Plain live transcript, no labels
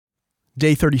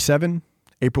Day 37,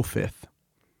 April 5th.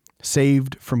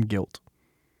 Saved from guilt.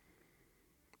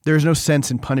 There is no sense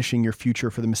in punishing your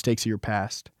future for the mistakes of your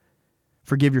past.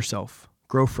 Forgive yourself,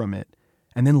 grow from it,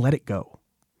 and then let it go.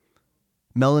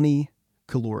 Melanie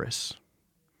Caloris.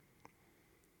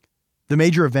 The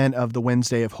major event of the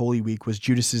Wednesday of Holy Week was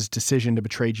Judas's decision to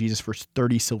betray Jesus for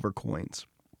 30 silver coins.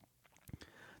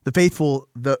 The faithful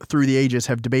through the ages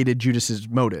have debated Judas's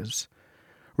motives.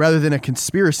 Rather than a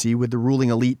conspiracy with the ruling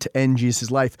elite to end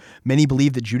Jesus' life, many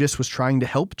believe that Judas was trying to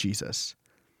help Jesus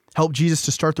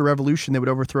to start the revolution that would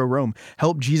overthrow Rome,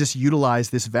 help Jesus utilize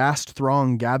this vast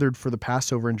throng gathered for the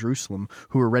Passover in Jerusalem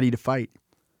who were ready to fight,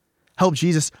 help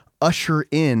Jesus usher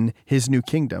in his new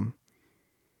kingdom.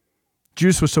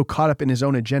 Judas was so caught up in his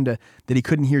own agenda that he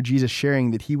couldn't hear Jesus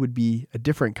sharing that he would be a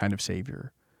different kind of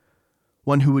savior,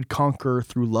 one who would conquer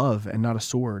through love and not a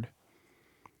sword.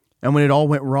 And when it all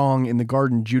went wrong in the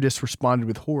garden, Judas responded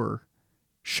with horror,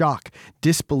 shock,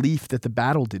 disbelief that the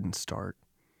battle didn't start.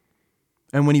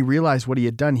 And when he realized what he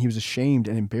had done, he was ashamed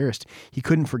and embarrassed. He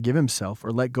couldn't forgive himself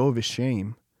or let go of his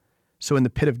shame. So in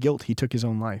the pit of guilt, he took his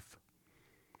own life.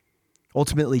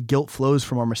 Ultimately, guilt flows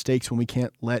from our mistakes when we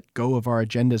can't let go of our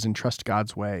agendas and trust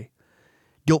God's way.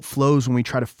 Guilt flows when we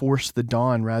try to force the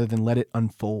dawn rather than let it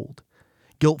unfold.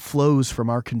 Guilt flows from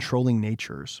our controlling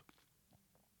natures.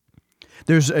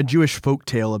 There's a Jewish folk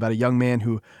tale about a young man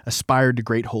who aspired to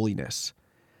great holiness.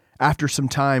 After some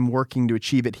time working to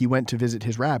achieve it, he went to visit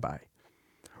his rabbi.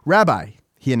 "Rabbi,"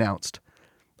 he announced,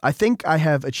 "I think I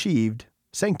have achieved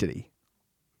sanctity."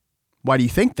 "Why do you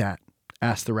think that?"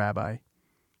 asked the rabbi.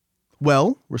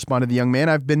 "Well," responded the young man,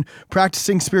 "I've been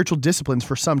practicing spiritual disciplines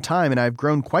for some time, and I've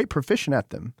grown quite proficient at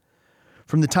them.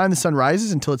 From the time the sun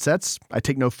rises until it sets, I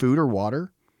take no food or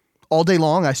water. All day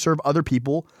long, I serve other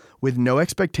people with no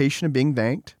expectation of being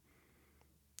thanked.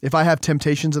 If I have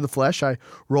temptations of the flesh, I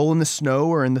roll in the snow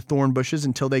or in the thorn bushes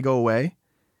until they go away.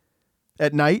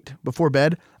 At night, before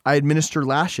bed, I administer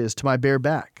lashes to my bare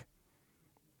back.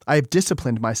 I have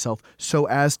disciplined myself so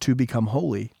as to become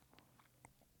holy."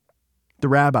 The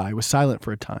rabbi was silent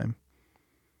for a time.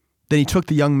 Then he took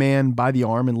the young man by the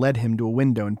arm and led him to a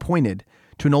window and pointed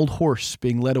to an old horse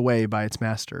being led away by its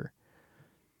master.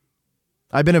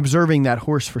 "I've been observing that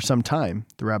horse for some time,"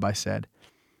 the rabbi said,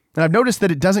 "and I've noticed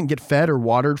that it doesn't get fed or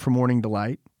watered from morning to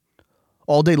light.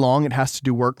 All day long it has to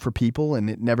do work for people, and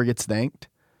it never gets thanked.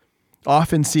 I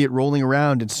often see it rolling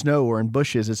around in snow or in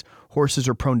bushes, as horses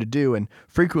are prone to do, and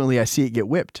frequently I see it get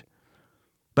whipped.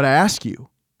 But I ask you,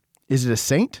 is it a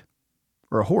saint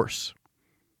or a horse?"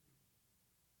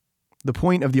 The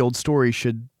point of the old story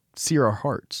should sear our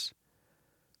hearts.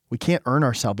 We can't earn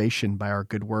our salvation by our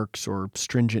good works or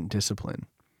stringent discipline.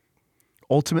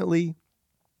 Ultimately,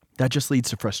 that just leads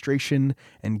to frustration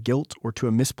and guilt or to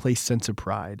a misplaced sense of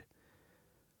pride.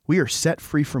 We are set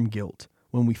free from guilt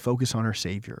when we focus on our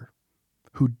Savior,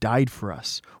 who died for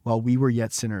us while we were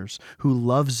yet sinners, who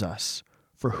loves us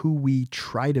for who we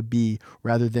try to be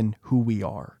rather than who we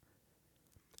are.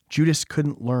 Judas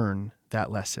couldn't learn that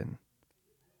lesson.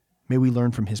 May we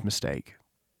learn from his mistake.